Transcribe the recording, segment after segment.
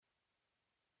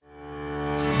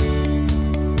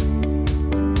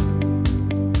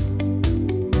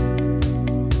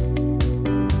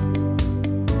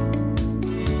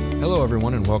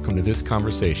everyone, and welcome to this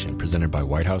conversation presented by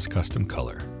White House Custom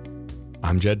Color.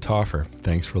 I'm Jed Toffer.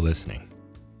 Thanks for listening.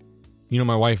 You know,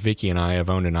 my wife Vicki and I have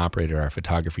owned and operated our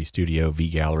photography studio, V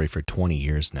Gallery, for 20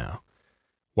 years now.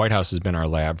 White House has been our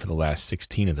lab for the last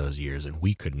 16 of those years, and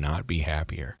we could not be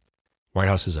happier. White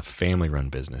House is a family-run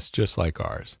business, just like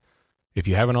ours. If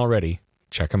you haven't already,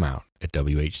 check them out at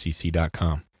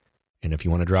WHCC.com. And if you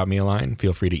want to drop me a line,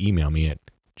 feel free to email me at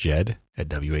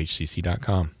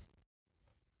jed@WHCC.com.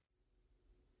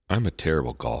 I'm a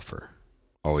terrible golfer.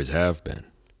 Always have been.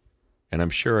 And I'm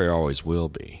sure I always will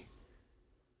be.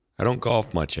 I don't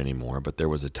golf much anymore, but there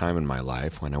was a time in my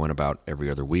life when I went about every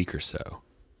other week or so.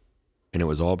 And it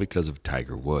was all because of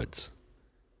Tiger Woods.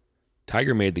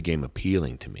 Tiger made the game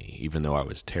appealing to me, even though I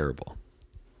was terrible.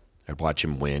 I'd watch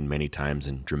him win many times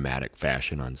in dramatic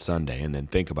fashion on Sunday and then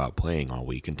think about playing all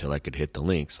week until I could hit the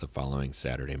links the following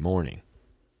Saturday morning.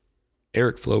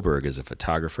 Eric Floberg is a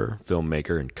photographer,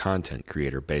 filmmaker, and content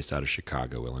creator based out of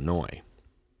Chicago, Illinois.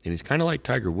 And he's kind of like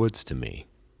Tiger Woods to me.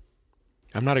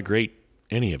 I'm not a great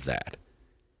any of that.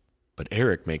 But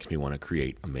Eric makes me want to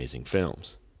create amazing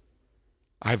films.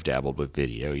 I've dabbled with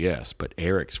video, yes, but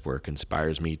Eric's work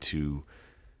inspires me to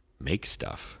make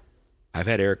stuff. I've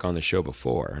had Eric on the show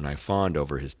before, and I fawned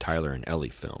over his Tyler and Ellie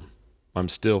film. I'm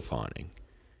still fawning.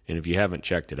 And if you haven't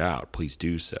checked it out, please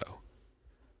do so.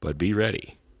 But be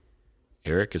ready.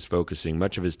 Eric is focusing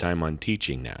much of his time on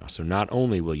teaching now, so not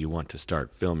only will you want to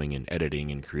start filming and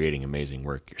editing and creating amazing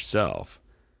work yourself,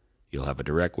 you'll have a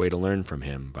direct way to learn from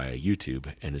him via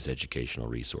YouTube and his educational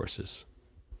resources.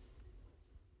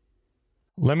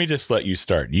 Let me just let you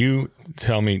start. You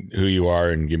tell me who you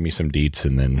are and give me some deets,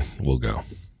 and then we'll go.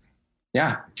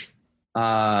 Yeah.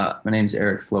 My name's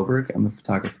Eric Floberg. I'm a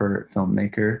photographer,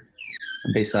 filmmaker.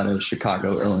 I'm based out of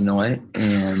Chicago, Illinois,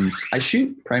 and I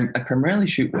primarily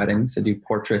shoot weddings. I do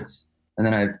portraits, and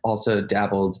then I've also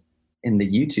dabbled in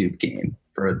the YouTube game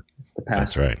for the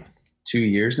past 2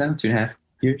 years now, 2.5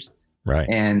 years. Right.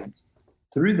 And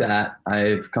through that,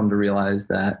 I've come to realize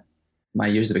that my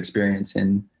years of experience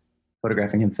in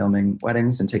photographing and filming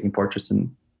weddings and taking portraits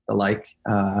and the like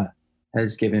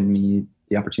has given me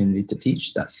the opportunity to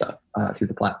teach that stuff through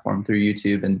the platform, through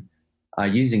YouTube, and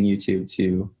using YouTube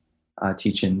to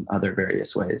teach in other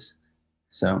various ways.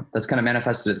 So that's kind of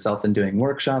manifested itself in doing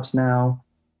workshops now.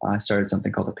 I started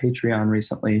something called a Patreon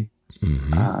recently.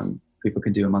 Mm-hmm. People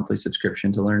can do a monthly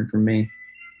subscription to learn from me,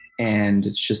 and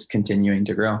it's just continuing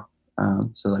to grow.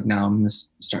 So like now I'm just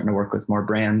starting to work with more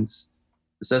brands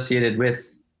associated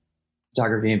with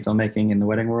photography and filmmaking in the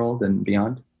wedding world and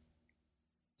beyond.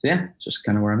 So yeah, just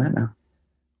kind of where I'm at now.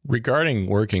 Regarding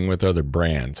working with other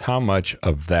brands, how much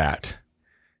of that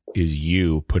is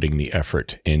you putting the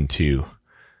effort into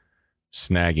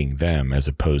snagging them as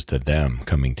opposed to them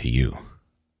coming to you?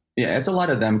 Yeah, it's a lot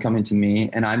of them coming to me,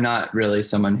 and I'm not really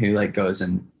someone who like goes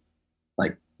and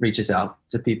like reaches out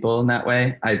to people in that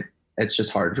way. It's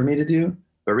just hard for me to do.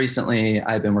 But recently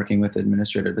I've been working with an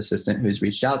administrative assistant who's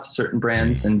reached out to certain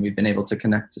brands, and we've been able to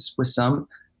connect with some.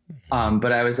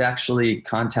 But I was actually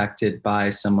contacted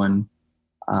by someone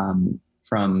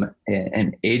from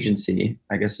an agency,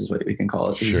 I guess is what we can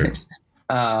call it these days,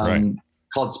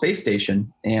 called Space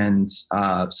Station. And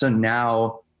so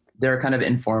now they're kind of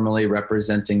informally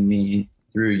representing me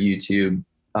through YouTube.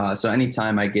 So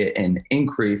anytime I get an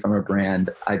inquiry from a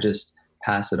brand, I just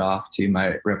pass it off to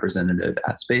my representative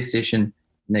at Space Station,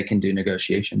 and they can do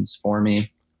negotiations for me.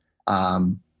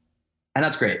 And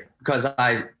that's great because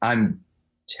I'm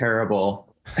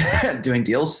terrible at doing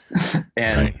deals.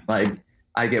 And like,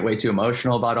 I get way too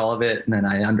emotional about all of it, and then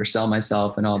I undersell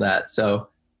myself and all that. So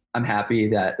I'm happy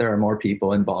that there are more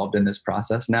people involved in this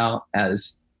process now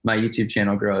as my YouTube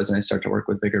channel grows and I start to work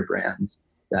with bigger brands,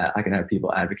 that I can have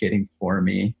people advocating for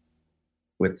me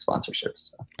with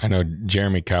sponsorships. So. I know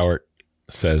Jeremy Cowart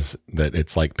says that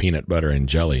it's like peanut butter and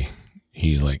jelly.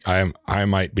 He's like, I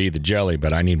might be the jelly,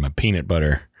 but I need my peanut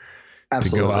butter.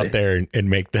 Absolutely. To go out there and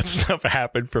make that stuff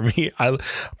happen for me.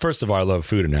 First of all, I love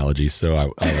food analogies, so I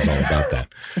was all about that.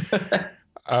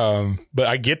 But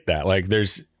I get that. Like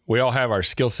we all have our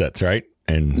skill sets, right?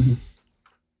 And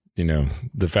you know,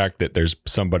 the fact that there's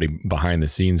somebody behind the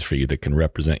scenes for you that can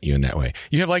represent you in that way.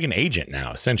 You have like an agent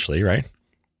now, essentially, right?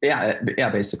 Yeah,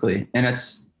 basically. And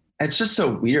it's just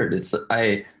so weird.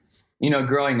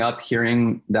 Growing up,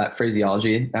 hearing that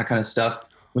phraseology, that kind of stuff,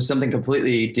 was something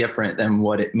completely different than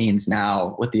what it means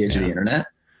now with the age of the internet.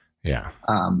 Yeah.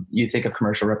 You think of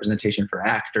commercial representation for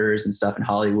actors and stuff in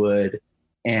Hollywood,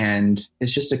 and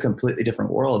it's just a completely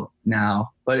different world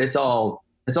now, but it's all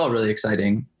really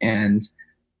exciting. And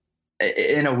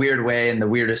in a weird way, in the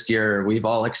weirdest year we've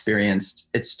all experienced,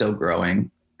 it's still growing.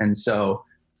 And so,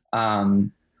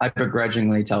 I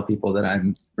begrudgingly tell people that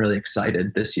I'm really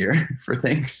excited this year for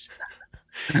things.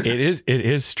 It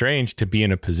is strange to be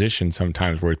in a position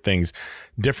sometimes where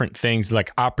different things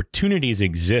like opportunities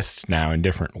exist now in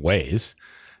different ways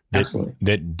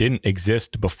that didn't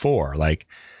exist before. Like,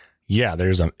 yeah,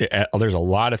 there's a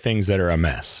lot of things that are a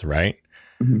mess, right?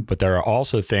 Mm-hmm. But there are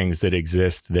also things that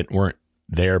exist that weren't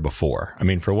there before. I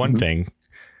mean, for one thing,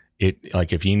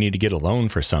 if you need to get a loan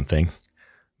for something,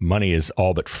 money is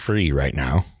all but free right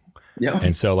now. Yeah.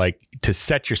 And so like to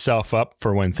set yourself up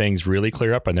for when things really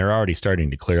clear up, and they're already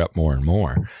starting to clear up more and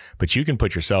more, but you can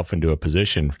put yourself into a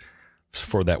position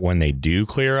for that when they do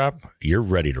clear up, you're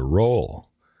ready to roll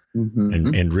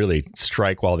and really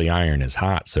strike while the iron is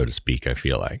hot, so to speak, I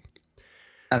feel like.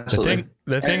 Absolutely.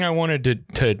 The thing I wanted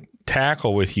to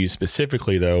tackle with you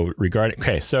specifically though,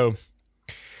 so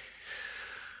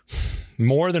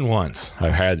more than once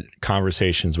I've had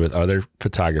conversations with other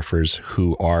photographers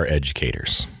who are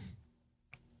educators.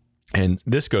 And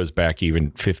this goes back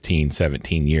even 15,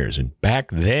 17 years. And back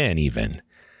then, even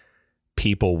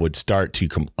people would start to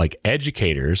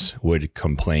educators would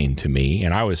complain to me.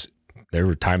 And there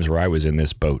were times where I was in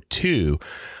this boat too,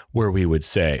 where we would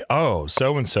say, oh,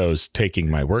 so-and-so's taking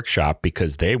my workshop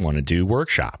because they want to do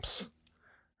workshops,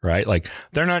 right? Like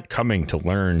they're not coming to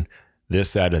learn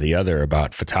this, that, or the other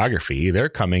about photography. They're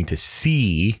coming to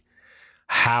see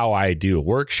how I do a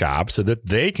workshop so that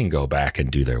they can go back and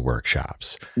do their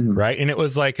workshops. Right. And it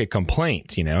was like a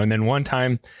complaint, and then one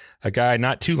time a guy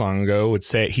not too long ago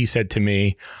he said to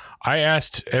me, I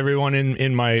asked everyone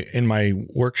in my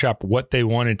workshop what they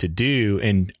wanted to do.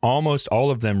 And almost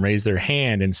all of them raised their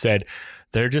hand and said,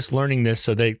 they're just learning this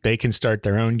so they can start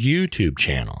their own YouTube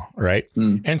channel. Right.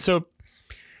 And so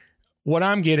what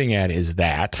I'm getting at is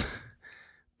that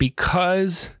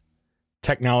because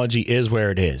technology is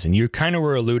where it is, and you kind of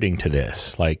were alluding to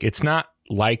this, like it's not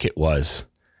like it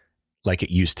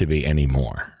used to be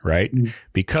anymore, right?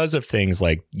 Because of things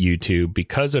like YouTube,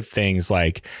 because of things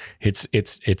like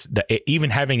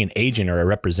even having an agent or a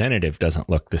representative doesn't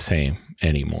look the same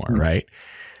anymore, right?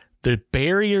 The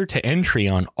barrier to entry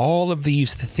on all of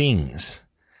these things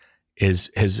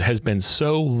has been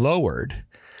so lowered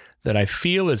that I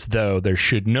feel as though there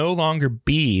should no longer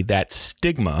be that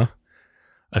stigma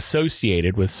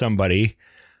associated with somebody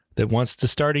that wants to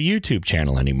start a YouTube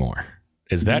channel anymore.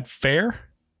 Is that fair?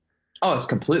 Oh, it's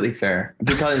completely fair,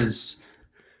 because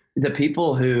the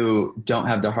people who don't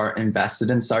have their heart invested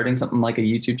in starting something like a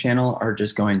YouTube channel are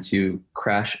just going to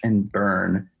crash and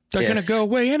burn. They're going to go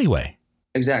away anyway.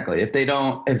 Exactly. If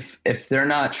they're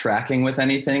not tracking with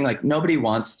anything, like nobody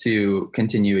wants to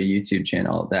continue a YouTube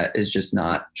channel that is just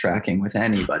not tracking with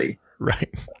anybody.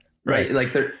 Right.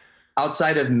 Like they're,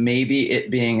 outside of maybe it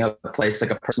being a place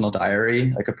like a personal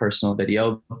diary, like a personal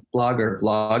video blog or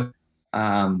vlog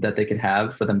that they could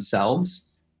have for themselves,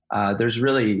 there's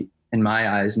really, in my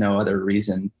eyes, no other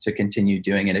reason to continue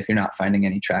doing it if you're not finding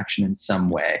any traction in some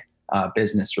way,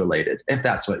 business related, if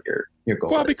that's what your goal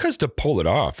is. Well, because to pull it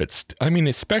off,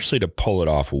 especially to pull it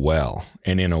off well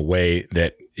and in a way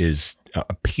that is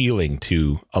appealing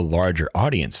to a larger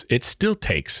audience, it still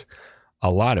takes a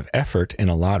lot of effort and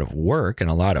a lot of work and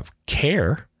a lot of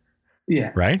care.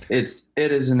 Yeah. Right. It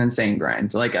is an insane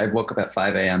grind. Like I woke up at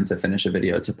 5 a.m. to finish a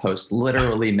video to post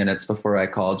literally minutes before I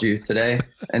called you today.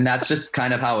 And that's just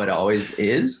kind of how it always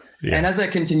is. Yeah. And as I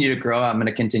continue to grow, I'm going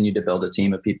to continue to build a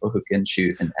team of people who can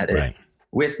shoot and edit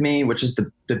with me, which is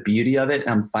the beauty of it.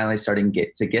 I'm finally starting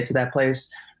to get to that place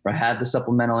where I have the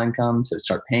supplemental income to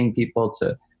start paying people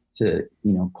to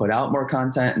put out more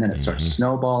content, and then it starts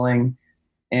snowballing.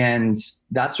 And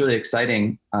that's really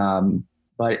exciting.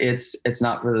 But it's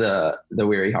not for the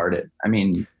weary-hearted. I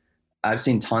mean, I've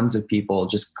seen tons of people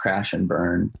just crash and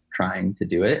burn trying to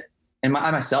do it. And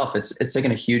myself, it's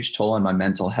taken a huge toll on my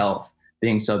mental health,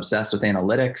 being so obsessed with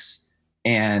analytics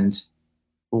and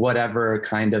whatever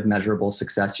kind of measurable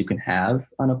success you can have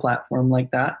on a platform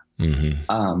like that.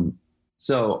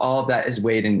 So all of that is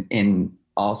weighed in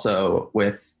also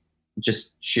with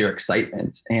just sheer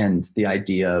excitement and the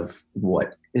idea of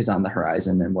what is on the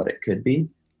horizon and what it could be.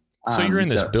 So you're in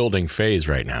this building phase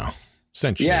right now,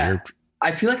 essentially. Yeah,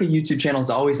 I feel like a YouTube channel is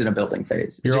always in a building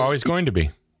phase. You're always going to be.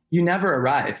 You never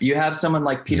arrive. You have someone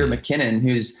like Peter McKinnon,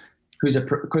 who's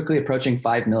quickly approaching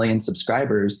 5 million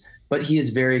subscribers, but he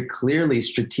is very clearly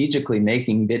strategically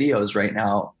making videos right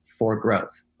now for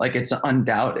growth. Like it's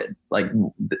undoubted. Like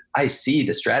I see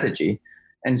the strategy.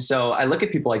 And so I look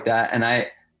at people like that, and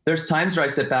there's times where I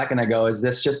sit back and I go, is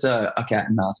this just a cat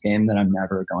and mouse game that I'm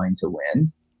never going to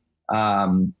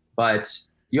win? But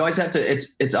you always have to,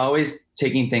 it's always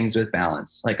taking things with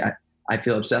balance. Like I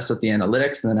feel obsessed with the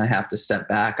analytics, and then I have to step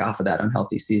back off of that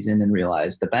unhealthy season and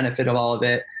realize the benefit of all of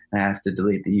it. And I have to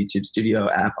delete the YouTube Studio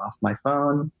app off my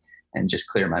phone and just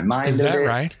clear my mind. Is that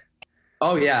right?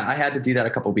 Oh yeah, I had to do that a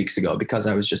couple weeks ago because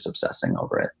I was just obsessing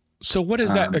over it. So what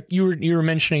is that? You were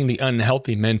mentioning the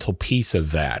unhealthy mental piece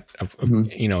of that,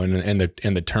 you know, and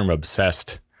the term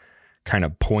obsessed kind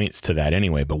of points to that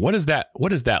anyway. But what does that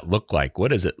look like? What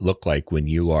does it look like when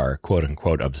you are quote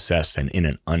unquote obsessed and in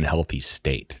an unhealthy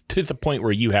state to the point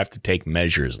where you have to take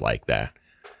measures like that?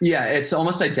 Yeah, it's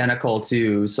almost identical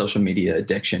to social media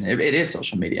addiction. It is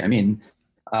social media. I mean,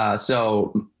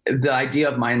 so the idea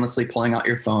of mindlessly pulling out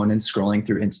your phone and scrolling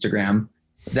through Instagram,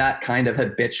 that kind of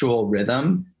habitual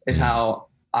rhythm is how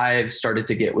I've started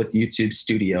to get with YouTube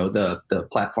Studio, the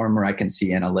platform where I can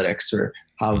see analytics or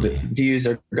how the views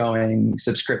are going,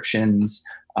 subscriptions,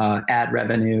 ad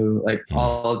revenue, like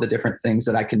all of the different things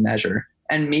that I can measure.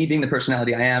 And me being the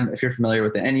personality I am, if you're familiar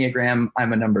with the Enneagram,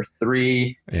 I'm a number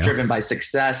 3, driven by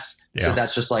success. Yeah. So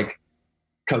that's just like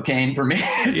cocaine for me.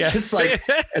 It's just like,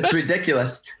 it's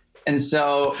ridiculous. And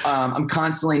so I'm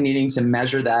constantly needing to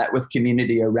measure that with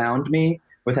community around me,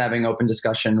 with having open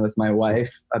discussion with my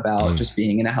wife about just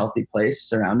being in a healthy place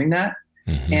surrounding that.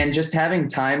 And just having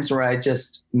times where I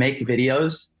just make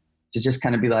videos to just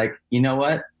kind of be like, you know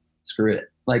what, screw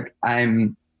it. Like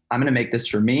I'm going to make this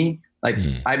for me. Like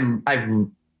I've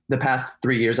the past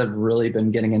 3 years, I've really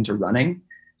been getting into running,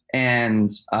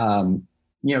 and,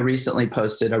 you know, recently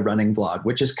posted a running vlog,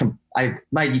 which is,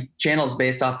 my channel is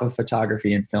based off of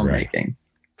photography and filmmaking.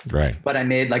 Right. But I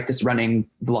made like this running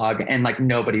vlog and like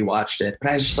nobody watched it. But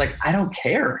I was just like, I don't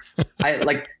care.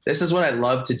 This is what I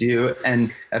love to do.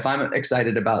 And if I'm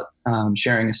excited about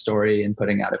sharing a story and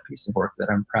putting out a piece of work that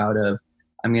I'm proud of,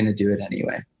 I'm going to do it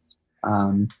anyway.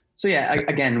 So yeah,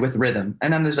 again, with rhythm.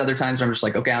 And then there's other times where I'm just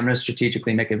like, okay, I'm going to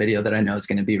strategically make a video that I know is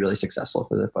going to be really successful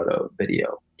for the photo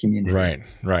video community.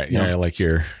 Right. Yeah. Like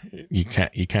you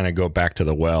kind of go back to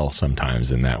the well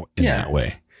sometimes in that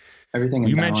way. Everything in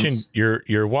you balance. Mentioned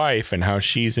your wife and how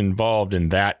she's involved in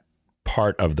that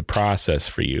part of the process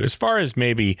for you, as far as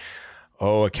maybe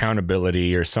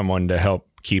accountability or someone to help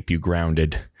keep you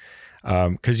grounded,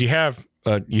 because you have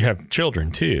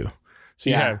children too, so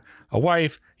you have a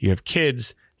wife, you have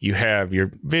kids, you have your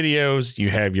videos, you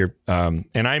have your and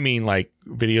I mean like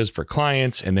videos for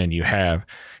clients, and then you have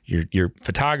your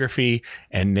photography,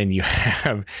 and then you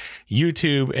have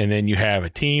YouTube, and then you have a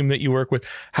team that you work with.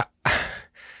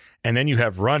 And then you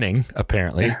have running,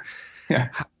 apparently. Yeah.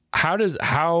 How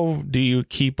do you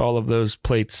keep all of those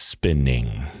plates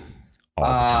spinning all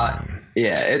the time?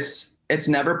 Yeah, it's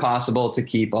never possible to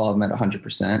keep all of them at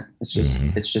 100%.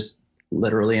 It's just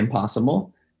literally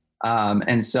impossible.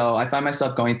 And so I find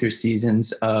myself going through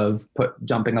seasons of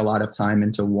dumping a lot of time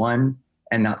into one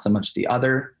and not so much the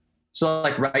other. So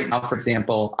like right now, for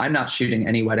example, I'm not shooting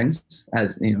any weddings,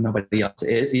 as you know, nobody else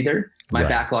is either. My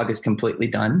backlog is completely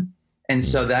done. And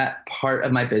so that part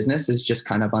of my business is just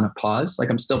kind of on a pause. Like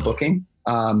I'm still booking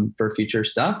for future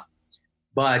stuff,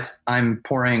 but I'm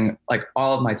pouring like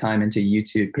all of my time into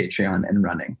YouTube, Patreon, and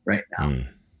running right now.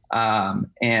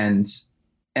 And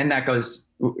that goes,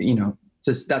 you know,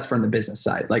 that's from the business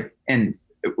side. Like, and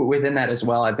within that as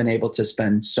well, I've been able to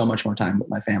spend so much more time with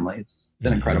my family. It's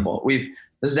been incredible.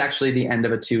 This is actually the end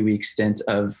of a 2-week stint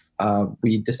of,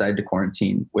 we decided to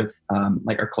quarantine with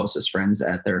like our closest friends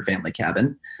at their family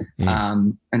cabin.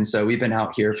 And so we've been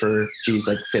out here for,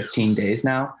 like 15 days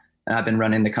now. And I've been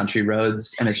running the country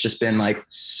roads, and it's just been like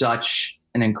such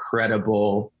an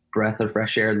incredible breath of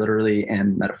fresh air, literally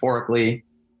and metaphorically.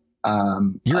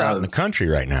 You're out in the country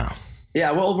right now.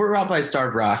 Yeah. Well, we're out by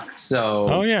Starved Rock. So.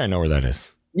 Oh yeah, I know where that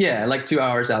is. Yeah. Like 2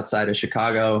 hours outside of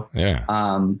Chicago. Yeah.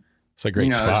 It's a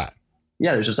great spot.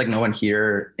 There's just like no one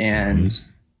here. And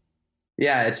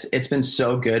it's been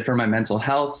so good for my mental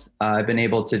health. I've been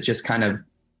able to just kind of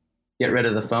get rid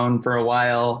of the phone for a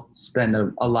while, spend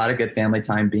a lot of good family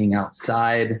time being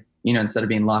outside, you know, instead of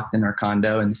being locked in our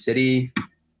condo in the city.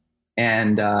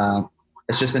 And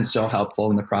it's just been so helpful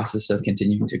in the process of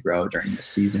continuing to grow during this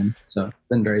season. So I've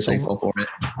been very thankful for it.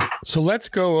 So I'd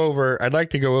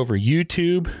like to go over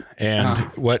YouTube and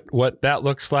what that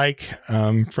looks like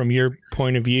from your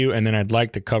point of view. And then I'd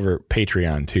like to cover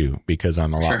Patreon too, because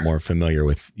I'm a lot more familiar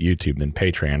with YouTube than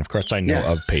Patreon. Of course, I know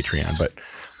of Patreon, but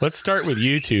let's start with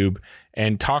YouTube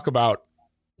and talk about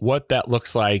what that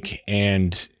looks like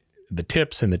and the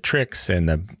tips and the tricks and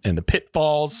the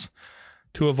pitfalls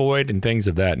to avoid and things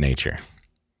of that nature.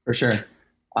 For sure.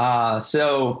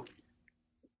 So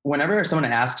whenever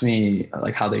someone asks me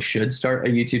like how they should start a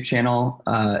YouTube channel,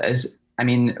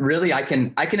 really I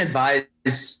can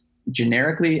advise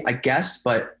generically, I guess,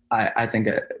 but I think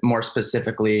more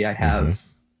specifically, I have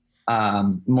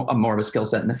more of a skill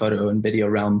set in the photo and video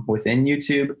realm within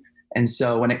YouTube. And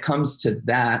so when it comes to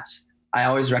that, I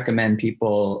always recommend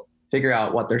people figure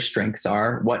out what their strengths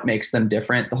are, what makes them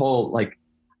different. The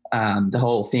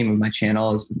whole theme of my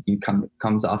channel is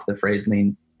comes off the phrase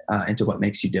lean into what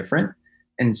makes you different.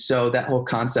 And so that whole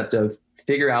concept of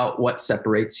figure out what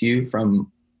separates you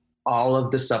from all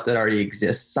of the stuff that already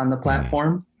exists on the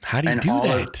platform. How do you do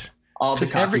that? All the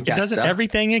copycat doesn't stuff.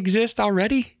 Everything exist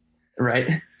already?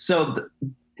 Right. So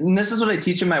and this is what I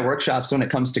teach in my workshops when it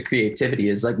comes to creativity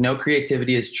is like, no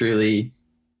creativity is truly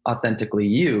authentically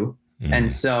you.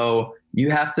 And so you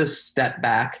have to step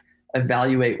back,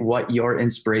 evaluate what your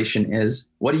inspiration is.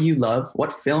 What do you love?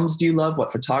 What films do you love?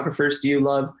 What photographers do you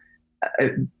love?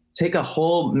 Take a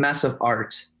whole mess of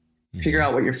art, figure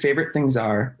out what your favorite things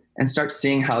are, and start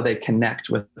seeing how they connect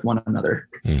with one another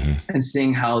and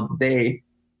seeing how they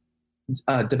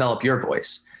develop your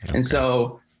voice. Okay. And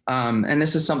so, and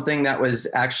this is something that was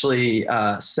actually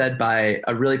said by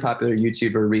a really popular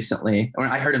YouTuber recently. When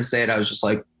I heard him say it, I was just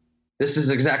like, this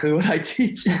is exactly what I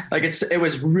teach. Like it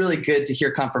was really good to hear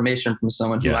confirmation from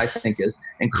someone who I think is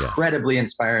incredibly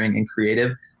inspiring and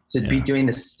creative to be doing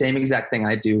the same exact thing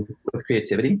I do with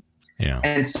creativity. Yeah.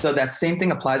 And so that same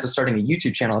thing applies to starting a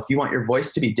YouTube channel. If you want your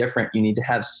voice to be different, you need to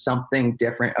have something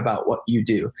different about what you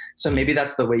do. So maybe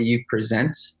that's the way you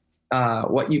present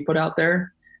what you put out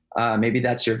there. Maybe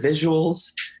that's your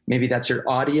visuals. Maybe that's your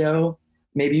audio.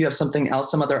 Maybe you have something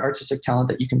else, some other artistic talent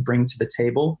that you can bring to the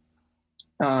table.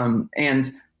 And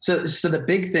so the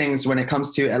big things when it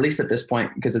comes to, at least at this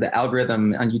point, because of the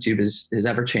algorithm on YouTube is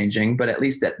ever changing, but at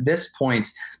least at this point,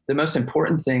 the most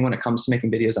important thing when it comes to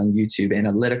making videos on YouTube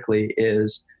analytically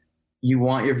is you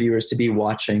want your viewers to be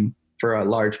watching for a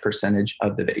large percentage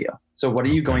of the video. So what are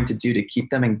you going to do to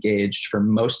keep them engaged for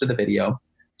most of the video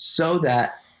so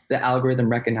that the algorithm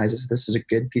recognizes this is a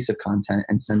good piece of content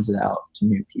and sends it out to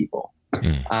new people?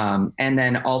 And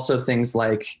then also things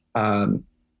like,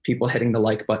 people hitting the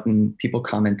like button, people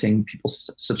commenting, people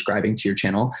subscribing to your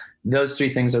channel. Those three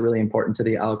things are really important to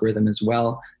the algorithm as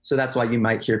well. So that's why you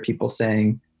might hear people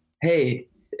saying, hey,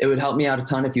 it would help me out a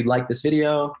ton if you like this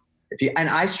video. And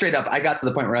I straight up, I got to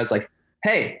the point where I was like,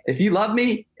 hey, if you love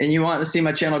me and you want to see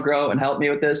my channel grow and help me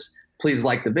with this, please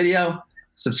like the video,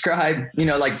 subscribe,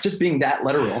 like just being that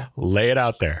literal. Lay it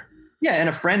out there. Yeah. And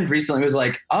a friend recently was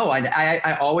like, oh,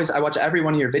 I watch every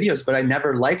one of your videos, but I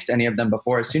never liked any of them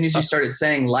before. As soon as you started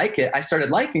saying like it, I started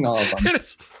liking all of them.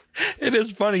 It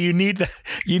is funny. You need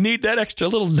that extra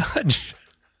little nudge.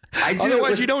 I do.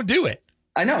 Otherwise you don't do it.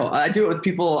 I know. I do it with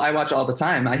people I watch all the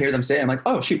time. I hear them say it. I'm like,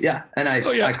 oh, shoot. Yeah. And I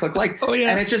click like,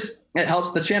 and it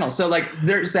helps the channel. So like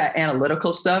there's that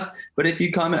analytical stuff. But if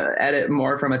you come at it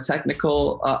more from a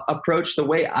technical approach, the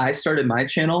way I started my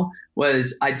channel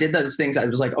was I did those things. I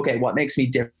was like, okay, what makes me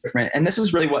different? And this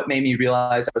is really what made me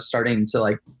realize I was starting to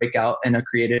like break out in a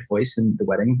creative voice in the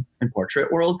wedding and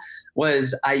portrait world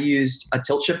was I used a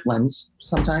tilt shift lens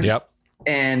sometimes. Yep.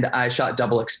 And I shot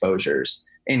double exposures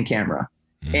in camera.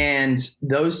 And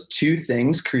those two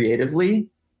things creatively,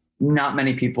 not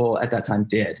many people at that time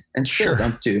did and still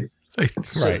don't do.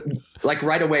 So, like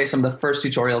right away, some of the first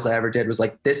tutorials I ever did was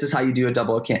like, this is how you do a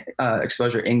double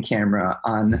exposure in camera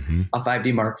on a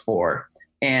 5D Mark IV.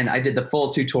 And I did the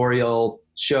full tutorial,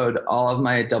 showed all of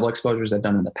my double exposures I've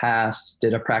done in the past,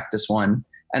 did a practice one,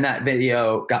 and that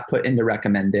video got put into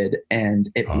recommended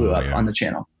and it blew up on the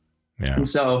channel. Yeah. And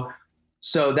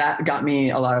so that got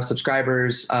me a lot of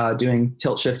subscribers, doing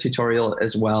tilt shift tutorial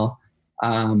as well.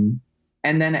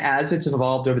 And then as it's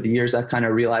evolved over the years, I've kind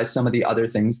of realized some of the other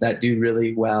things that do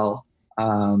really well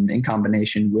in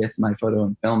combination with my photo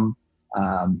and film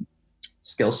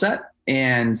skill set.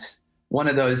 And one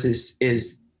of those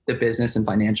is the business and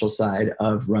financial side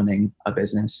of running a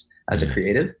business as a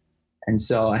creative. And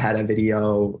so I had a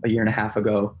video a year and a half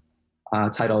ago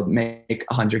titled "Make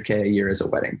 100K a Year as a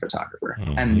Wedding Photographer,"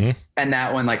 and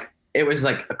that one, like, it was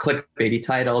like a clickbaity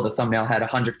title. The thumbnail had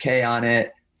 100K on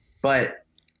it, but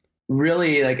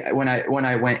really, like when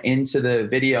I went into the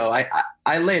video,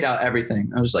 I laid out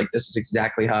everything. I was like, this is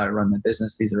exactly how I run my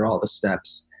business. These are all the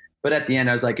steps. But at the end,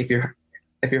 I was like, if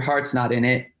your heart's not in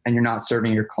it and you're not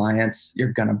serving your clients,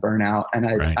 you're gonna burn out. And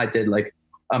I did like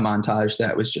a montage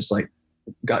that was just like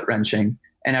gut wrenching,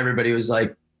 and everybody was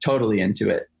like totally into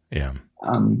it. Yeah.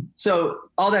 So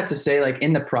all that to say, like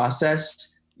in the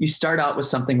process, you start out with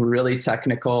something really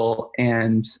technical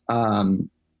and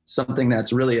something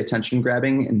that's really attention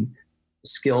grabbing and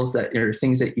skills that are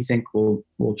things that you think will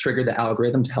trigger the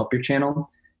algorithm to help your channel.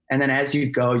 And then as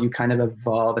you go, you kind of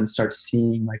evolve and start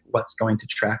seeing like what's going to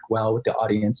track well with the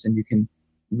audience, and you can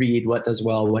read what does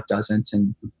well, what doesn't,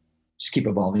 and just keep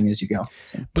evolving as you go.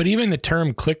 So. But even the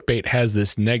term clickbait has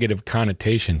this negative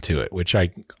connotation to it, which I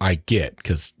get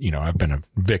because, I've been a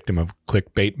victim of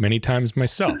clickbait many times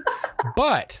myself.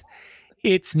 But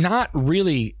it's not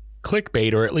really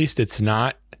clickbait, or at least it's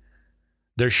not.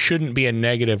 There shouldn't be a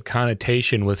negative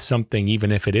connotation with something,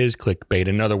 even if it is clickbait.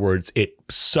 In other words, it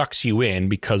sucks you in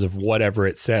because of whatever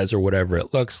it says or whatever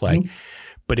it looks like. Mm-hmm.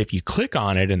 But if you click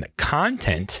on it and the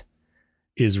content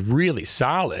is really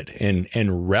solid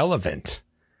and relevant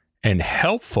and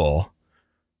helpful,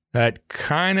 that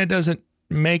kind of doesn't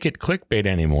make it clickbait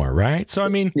anymore, right? So, I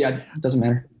mean... Yeah, it doesn't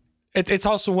matter. It's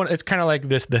also it's kind of like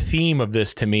this, the theme of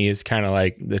this to me is kind of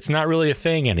like, it's not really a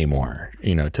thing anymore,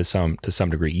 to some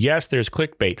degree. Yes, there's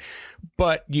clickbait,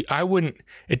 but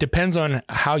it depends on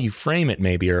how you frame it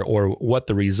maybe, or what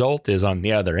the result is on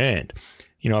the other end.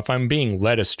 If I'm being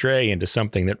led astray into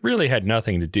something that really had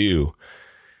nothing to do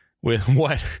with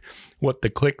what the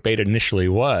clickbait initially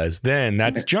was, then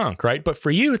that's junk, right? But for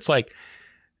you, it's like,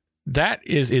 that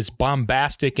is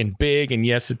bombastic and big, and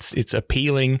yes, it's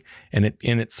appealing, and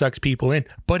it sucks people in,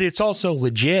 but it's also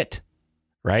legit,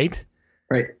 right?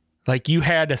 Right. Like, you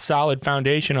had a solid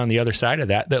foundation on the other side of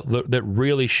that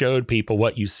really showed people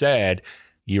what you said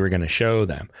you were going to show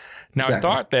them. Now, exactly. I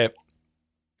thought that,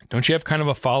 don't you have kind of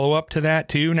a follow up to that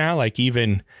too now? Like,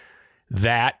 even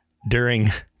that during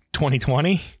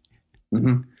 2020?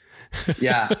 Mm-hmm.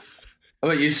 Yeah.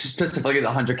 Oh, you specifically the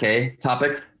 100K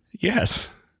topic? Yes.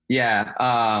 Yeah.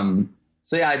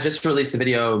 So yeah, I just released a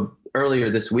video earlier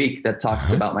this week that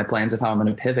talks about my plans of how I'm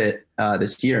going to pivot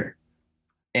this year.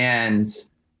 And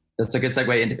that's a good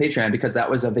segue into Patreon, because that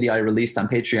was a video I released on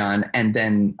Patreon and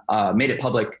then made it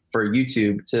public for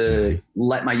YouTube to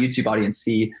let my YouTube audience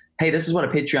see, hey, this is what a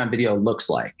Patreon video looks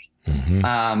like. Mm-hmm.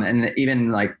 And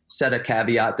even like set a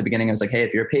caveat at the beginning. I was like, hey,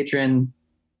 if you're a patron,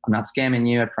 I'm not scamming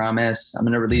you, I promise. I'm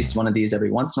going to release one of these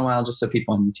every once in a while just so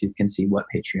people on YouTube can see what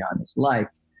Patreon is like.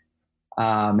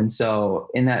 And so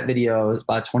in that video,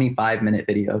 about a 25-minute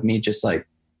video of me just like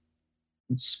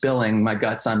spilling my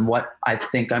guts on what I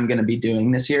think I'm going to be doing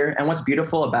this year. And what's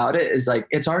beautiful about it is like,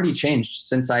 it's already changed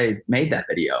since I made that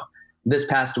video. This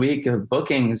past week of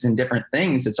bookings and different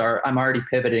things, I'm already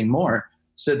pivoting more.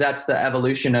 So that's the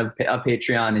evolution of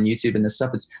Patreon and YouTube and this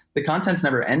stuff. The content's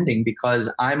never ending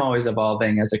because I'm always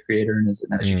evolving as a creator and as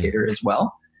an educator as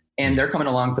well. And they're coming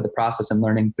along for the process and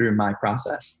learning through my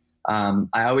process.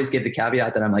 I always give the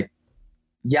caveat that I'm like,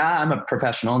 yeah, I'm a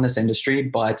professional in this industry,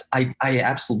 but I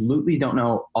absolutely don't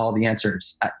know all the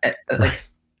answers.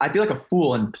 I feel like a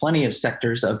fool in plenty of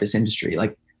sectors of this industry.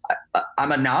 Like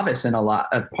I'm a novice in a lot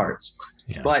of parts,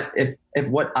 but if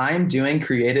what I'm doing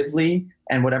creatively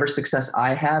and whatever success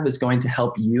I have is going to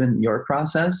help you in your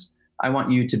process, I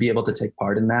want you to be able to take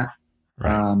part in that.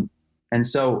 Right. And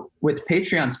so with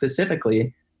Patreon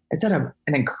specifically, it's at an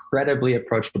incredibly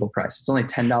approachable price. It's only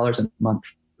 $10 a month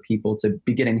for people to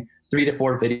be getting 3 to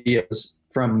 4 videos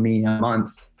from me a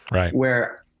month, right,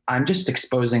 where I'm just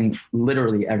exposing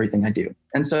literally everything I do.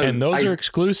 And those are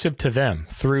exclusive to them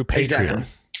through Patreon.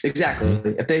 Exactly.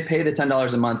 Mm-hmm. If they pay the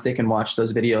 $10 a month, they can watch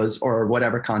those videos or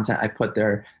whatever content I put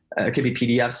there. It could be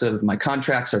PDFs of my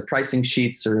contracts or pricing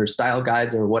sheets or style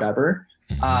guides or whatever.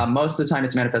 Mm-hmm. Most of the time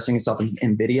it's manifesting itself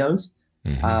in videos.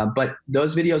 Mm-hmm. But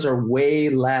those videos are way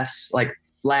less like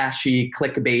flashy,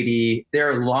 clickbaity.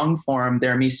 They're long form.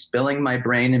 They're me spilling my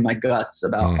brain and my guts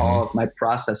about all of my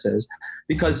processes,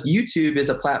 because YouTube is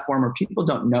a platform where people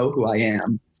don't know who I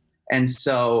am. And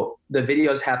so the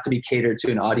videos have to be catered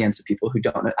to an audience of people who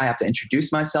don't know. I have to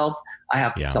introduce myself. I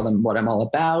have to tell them what I'm all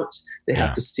about. They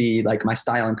have to see like my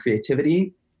style and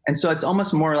creativity. And so it's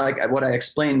almost more like what I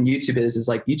explain YouTube is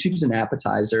like YouTube's an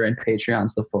appetizer and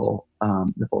Patreon's the full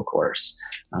course,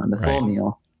 full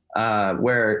meal,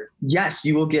 where yes,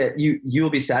 you will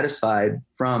be satisfied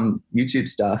from YouTube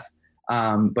stuff,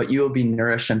 but you will be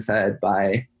nourished and fed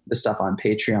by the stuff on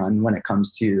Patreon when it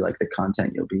comes to like the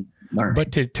content you'll be learning.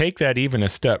 But to take that even a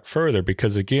step further,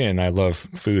 because again, I love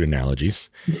food analogies.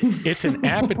 It's an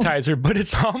appetizer, but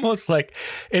it's almost like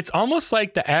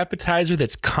the appetizer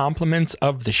that's compliments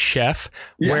of the chef,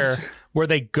 where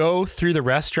they go through the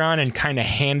restaurant and kind of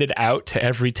hand it out to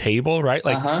every table, right?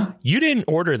 Like you didn't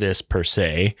order this per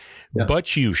se,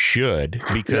 but you should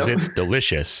because it's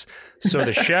delicious. So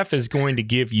the chef is going to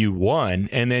give you one,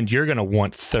 and then you're going to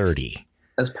want 30.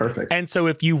 That's perfect. And so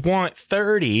if you want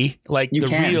 30, like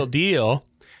real deal,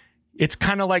 it's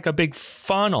kind of like a big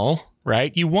funnel,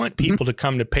 right? You want people to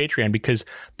come to Patreon because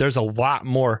there's a lot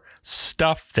more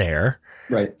stuff there.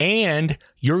 Right. And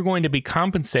you're going to be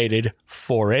compensated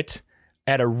for it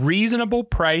at a reasonable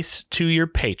price to your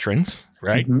patrons,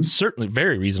 right? Mm-hmm. Certainly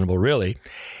very reasonable, really.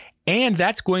 And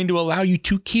that's going to allow you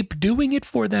to keep doing it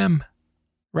for them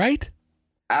right?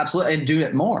 Absolutely. And do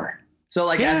it more. So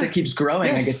like as it keeps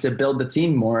growing, I get to build the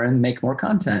team more and make more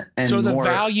content. And so the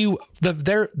value,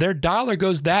 their dollar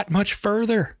goes that much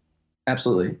further.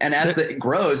 Absolutely. And as it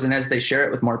grows and as they share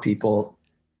it with more people,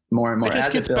 more and more, it just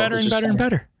as gets it builds, better and better and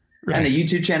better. Right. And the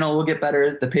YouTube channel will get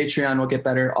better. The Patreon will get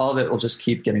better. All of it will just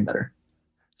keep getting better.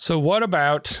 So what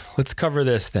about, let's cover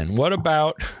this then. What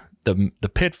about the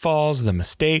pitfalls, the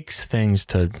mistakes, things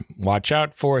to watch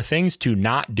out for, things to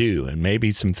not do, and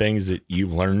maybe some things that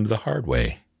you've learned the hard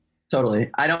way? Totally.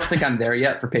 I don't think I'm there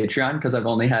yet for Patreon because I've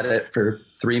only had it for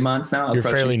 3 months now. You're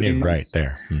fairly new, right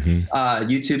there. Mm-hmm.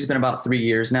 YouTube's been about 3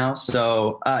 years now.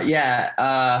 So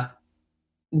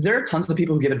there are tons of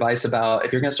people who give advice about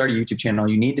if you're going to start a YouTube channel,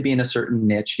 you need to be in a certain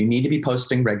niche. You need to be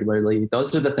posting regularly.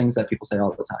 Those are the things that people say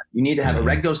all the time. You need to have a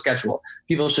regular schedule.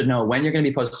 People should know when you're going to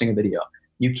be posting a video.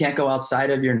 You can't go outside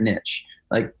of your niche.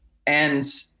 And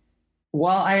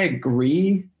while I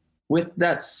agree with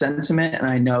that sentiment, and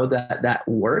I know that that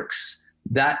works,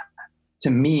 that to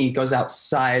me goes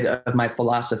outside of my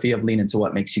philosophy of lean into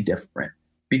what makes you different,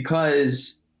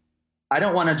 because I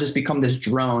don't want to just become this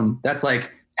drone that's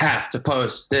like, have to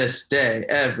post this day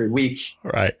every week.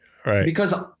 Right.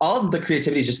 Because all of the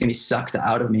creativity is just going to be sucked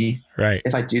out of me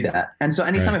if I do that. And so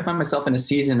anytime I find myself in a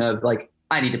season of like,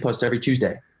 I need to post every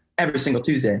single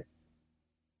Tuesday,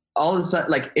 all of a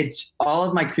sudden, all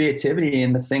of my creativity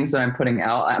and the things that I'm putting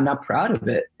out, I'm not proud of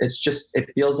it. It's just,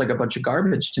 it feels like a bunch of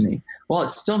garbage to me. Well, it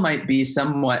still might be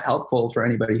somewhat helpful for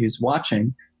anybody who's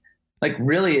watching. Like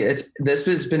really, this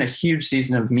has been a huge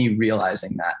season of me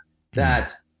realizing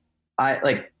that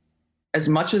I as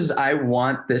much as I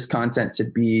want this content to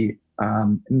be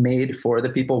made for the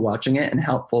people watching it and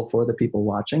helpful for the people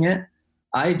watching it,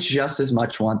 I just as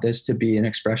much want this to be an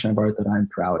expression of art that I'm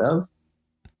proud of.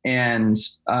 And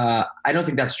I don't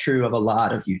think that's true of a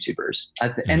lot of YouTubers.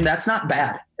 And that's not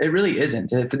bad. It really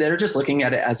isn't. If they're just looking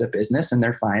at it as a business and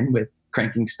they're fine with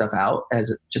cranking stuff out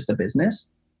as just a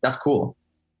business, that's cool.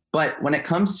 But when it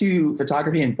comes to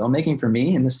photography and filmmaking for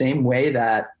me, in the same way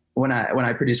that when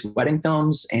I produce wedding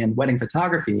films and wedding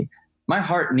photography, my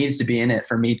heart needs to be in it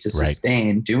for me to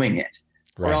sustain doing it,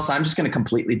 or else I'm just going to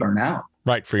completely burn out.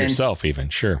 Right. For yourself even.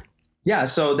 Sure. Yeah.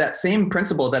 So that same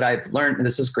principle that I've learned, and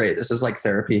this is great. This is like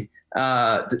therapy.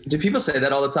 Do people say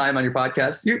that all the time on your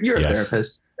podcast? You're a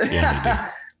therapist. Yeah,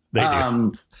 they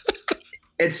do.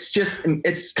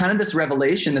 It's kind of this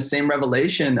revelation, the same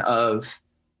revelation of,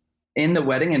 in the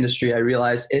wedding industry, I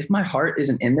realized if my heart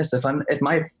isn't in this, if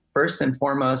my first and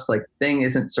foremost thing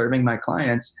isn't serving my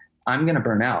clients, I'm going to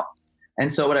burn out.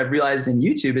 And so what I've realized in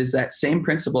YouTube is that same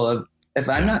principle of, if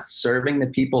I'm not serving the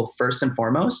people first and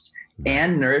foremost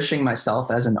and nourishing myself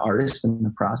as an artist in the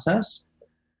process,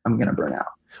 I'm going to burn out.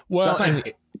 Well, so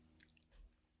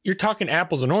you're talking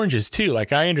apples and oranges too.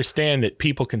 Like, I understand that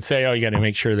people can say, oh, you got to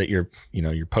make sure that you're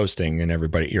posting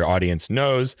and your audience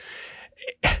knows.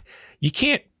 You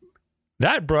can't.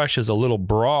 That brush is a little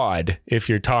broad if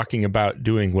you're talking about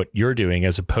doing what you're doing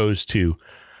as opposed to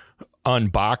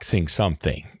unboxing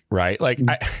something, right? Like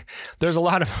there's a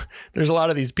lot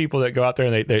of these people that go out there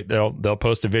and they'll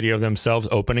post a video of themselves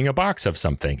opening a box of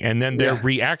something and then their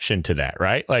reaction to that,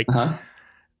 right? Like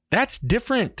that's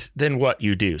different than what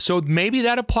you do. So maybe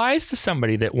that applies to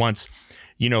somebody that wants,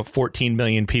 14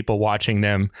 million people watching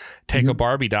them take a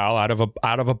Barbie doll out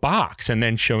of a box and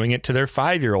then showing it to their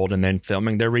 5-year-old and then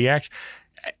filming their reaction.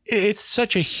 It's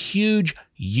such a huge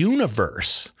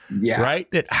universe, right?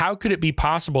 That how could it be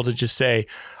possible to just say,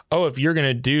 oh, if you're going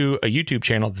to do a YouTube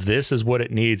channel, this is what it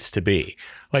needs to be.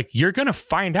 Like, you're going to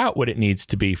find out what it needs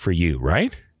to be for you,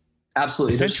 right?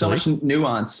 Absolutely. There's so much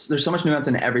nuance. There's so much nuance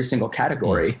in every single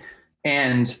category.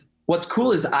 And what's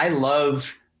cool is I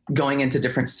love going into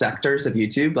different sectors of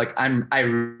YouTube. Like I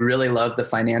really love the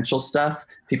financial stuff.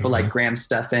 People like Graham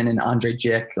Stephan and Andre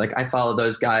Jick. Like, I follow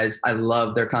those guys. I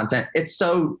love their content. It's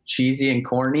so cheesy and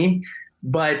corny,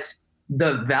 but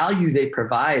the value they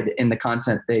provide in the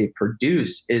content they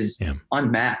produce is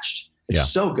unmatched. It's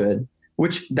so good,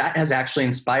 which that has actually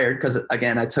inspired, because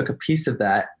again, I took a piece of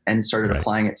that and started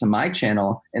applying it to my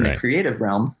channel in the creative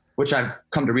realm, which I've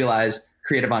come to realize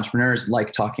creative entrepreneurs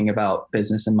like talking about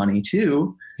business and money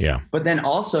too. Yeah. But then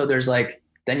also there's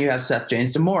then you have Seth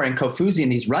James Damore and Kofuzi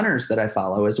and these runners that I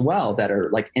follow as well that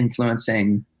are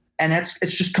influencing, and it's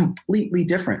just completely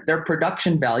different. Their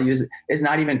production value is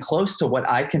not even close to what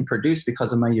I can produce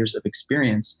because of my years of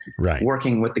experience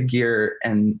working with the gear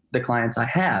and the clients I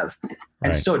have.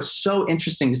 And so it's so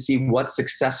interesting to see what's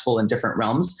successful in different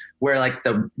realms where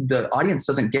the audience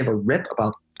doesn't give a rip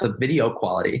about the video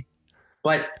quality.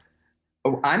 But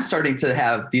I'm starting to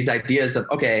have these ideas of,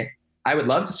 okay, I would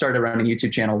love to start a running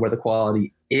YouTube channel where the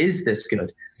quality is this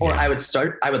good. Or I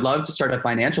would love to start a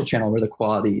financial channel where the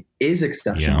quality is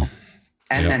exceptional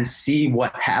and then see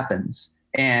what happens.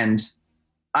 And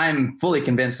I'm fully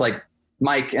convinced, like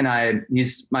Mike and I,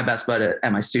 he's my best bud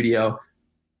at my studio.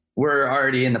 We're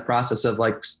already in the process of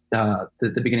like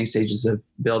the beginning stages of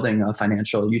building a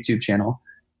financial YouTube channel.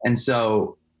 And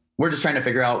so we're just trying to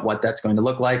figure out what that's going to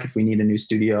look like, if we need a new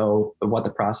studio, what the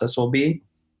process will be.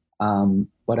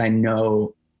 But I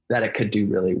know that it could do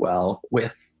really well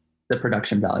with the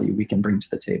production value we can bring to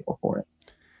the table for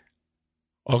it.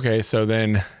 Okay, so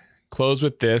then close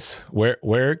with this.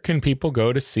 Where can people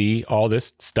go to see all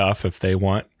this stuff if they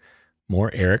want more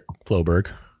Eric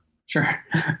Floberg? Sure.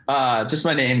 Just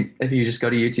my name. If you just go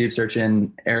to YouTube, search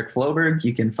in Eric Floberg,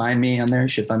 you can find me on there. You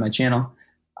should find my channel,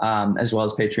 as well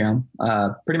as Patreon.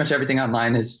 Pretty much everything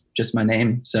online is just my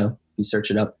name. So if you search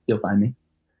it up, you'll find me.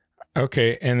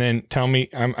 Okay. And then tell me,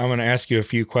 I'm going to ask you a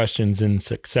few questions in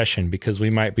succession because we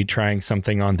might be trying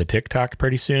something on the TikTok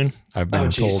pretty soon. I've been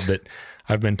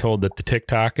told that the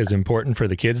TikTok is important for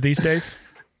the kids these days.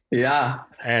 Yeah.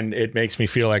 And it makes me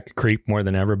feel like a creep more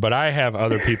than ever. But I have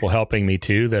other people helping me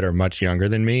too that are much younger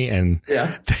than me. And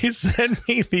they send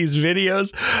me these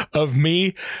videos of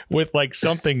me with like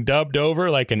something dubbed over,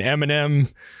 like an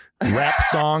Eminem rap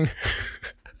song.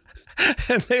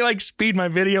 And they like speed my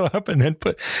video up and then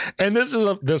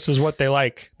this is what they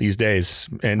like these days.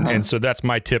 And so that's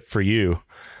my tip for you.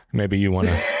 Maybe you want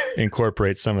to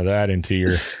incorporate some of that into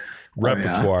your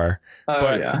repertoire.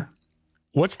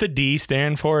 What's the D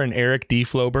stand for in Eric D.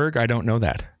 Floberg? I don't know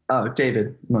that. Oh,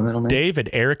 David, my middle name.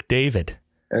 Eric David.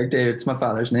 Eric David, it's my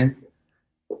father's name.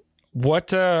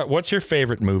 What's your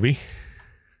favorite movie?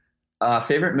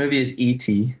 Favorite movie is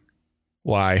E.T.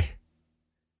 Why?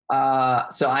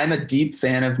 So I'm a deep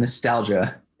fan of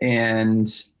nostalgia, and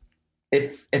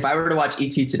if I were to watch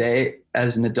E.T. today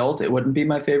as an adult, it wouldn't be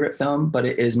my favorite film, but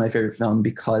it is my favorite film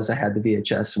because I had the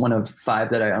VHS, one of 5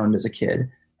 that I owned as a kid,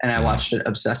 and I watched it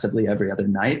obsessively every other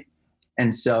night.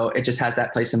 And so it just has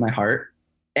that place in my heart.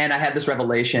 And I had this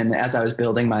revelation as I was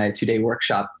building my 2-day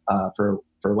workshop for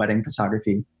wedding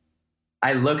photography.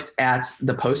 I looked at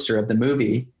the poster of the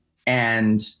movie,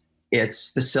 and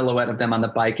it's the silhouette of them on the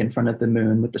bike in front of the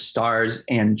moon with the stars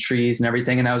and trees and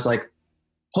everything. And I was like,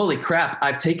 holy crap,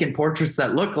 I've taken portraits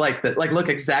that look like that, like look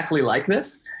exactly like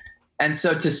this. And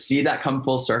so to see that come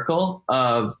full circle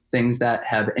of things that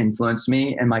have influenced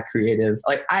me and my creative,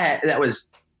 it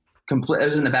was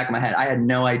in the back of my head. I had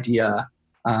no idea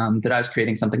that I was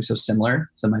creating something so similar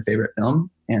to my favorite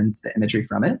film and the imagery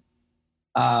from it.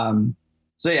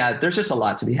 So yeah, there's just a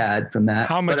lot to be had from that.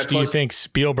 How much do you think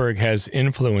Spielberg has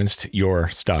influenced your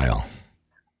style?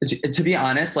 To be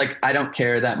honest, like I don't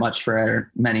care that much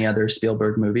for many other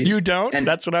Spielberg movies. You don't? And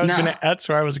that's what I was that's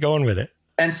where I was going with it.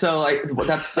 And so like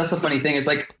that's the funny thing is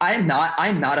like I'm not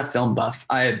a film buff.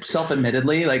 I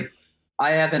self-admittedly like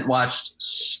I haven't watched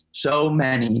so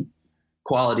many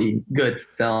quality good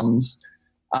films.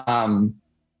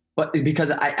 But because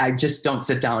I just don't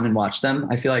sit down and watch them.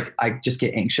 I feel like I just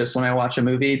get anxious when I watch a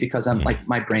movie because I'm like,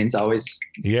 my brain's always,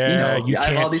 I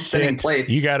have all these spinning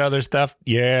plates. You got other stuff.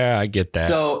 Yeah, I get that.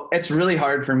 So it's really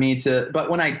hard for me but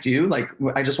when I do, like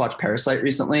I just watched Parasite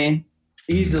recently,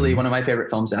 easily one of my favorite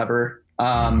films ever.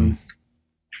 A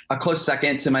close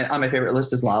second on my favorite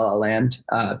list is La La Land.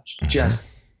 Just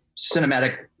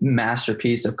cinematic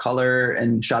masterpiece of color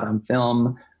and shot on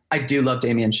film. I do love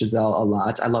Damien Chazelle a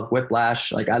lot. I love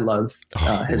Whiplash. Like I love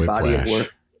his body of work.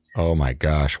 Oh my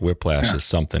gosh. Whiplash is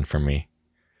something for me.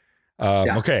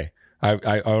 Okay. I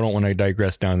don't want to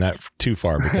digress down that too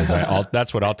far because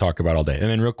that's what I'll talk about all day. And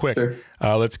then real quick,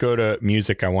 let's go to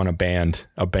music. I want a band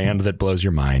that blows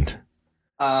your mind.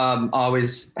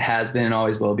 Always has been,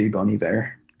 always will be Bon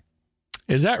Iver.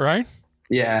 Is that right?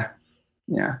 Yeah.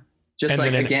 Yeah. Just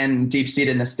again,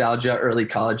 deep-seated nostalgia, early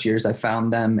college years, I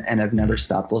found them and I've never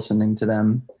stopped listening to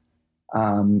them.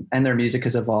 And their music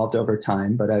has evolved over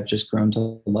time, but I've just grown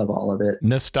to love all of it.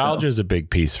 Nostalgia is a big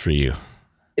piece for you.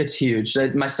 It's huge.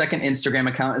 My second Instagram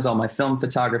account is all my film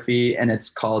photography and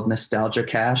it's called Nostalgia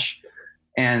Cash.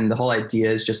 And the whole idea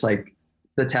is just like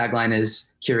the tagline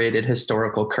is curated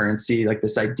historical currency, like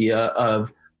this idea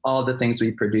of all the things we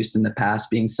produced in the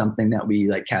past being something that we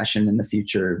like cash in the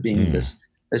future, being this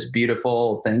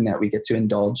beautiful thing that we get to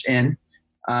indulge in.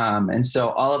 And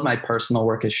so all of my personal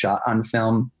work is shot on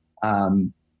film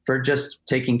for just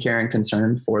taking care and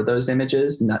concern for those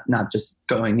images, not just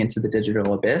going into the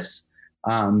digital abyss,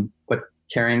 but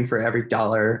caring for every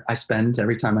dollar I spend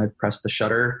every time I press the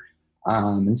shutter.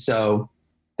 And so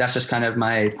that's just kind of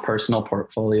my personal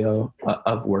portfolio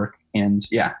of work. And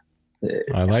yeah.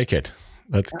 I like it.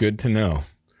 That's good to know.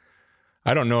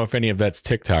 I don't know if any of that's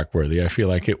TikTok worthy. I feel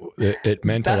like it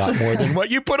meant a lot more than what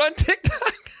you put on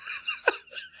TikTok.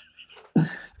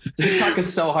 TikTok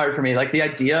is so hard for me. Like the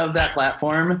idea of that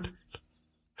platform,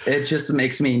 it just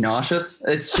makes me nauseous.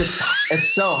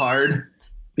 It's so hard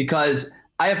because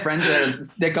I have friends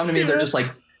they come to me. They're just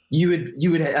like, you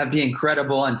would be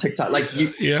incredible on TikTok. Like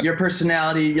your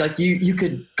personality, like you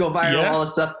could go viral, all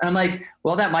this stuff. And I'm like,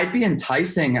 well, that might be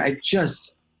enticing. It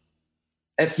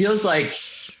feels like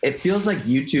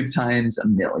YouTube times a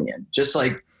million. Just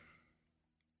like,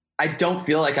 I don't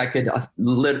feel like I could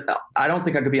I don't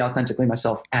think I could be authentically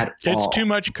myself at all. It's too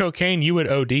much cocaine. You would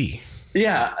OD.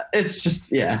 Yeah. It's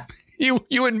just, yeah. You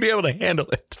wouldn't be able to handle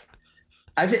it.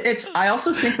 I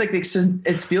also think like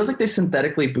it feels like they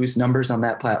synthetically boost numbers on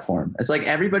that platform. It's like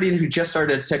everybody who just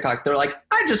started a TikTok, they're like,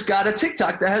 I just got a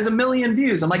TikTok that has 1 million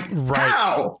views. I'm like,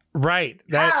 how? Right.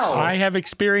 How? I have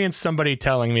experienced somebody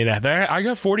telling me that. I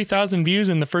got 40,000 views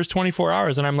in the first 24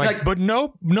 hours. And I'm like but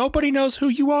nobody knows who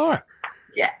you are.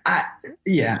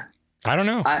 Yeah. I don't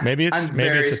know. Maybe it's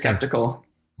very skeptical.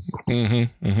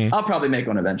 I'll probably make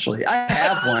one eventually. I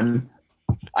have one.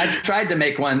 I tried to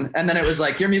make one, and then it was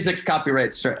like, your music's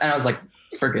copyright struck. And I was like,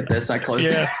 forget this. I closed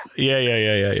it.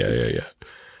 Yeah.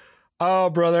 Oh,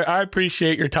 brother, I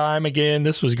appreciate your time again.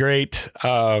 This was great.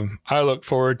 I look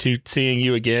forward to seeing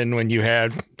you again when you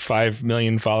had 5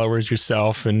 million followers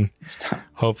yourself, and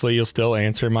hopefully you'll still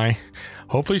answer my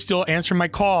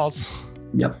calls.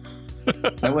 Yep.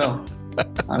 I will.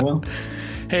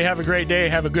 Hey, have a great day.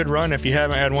 Have a good run if you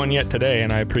haven't had one yet today,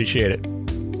 and I appreciate it.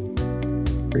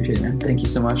 Appreciate it, man. Thank you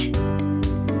so much.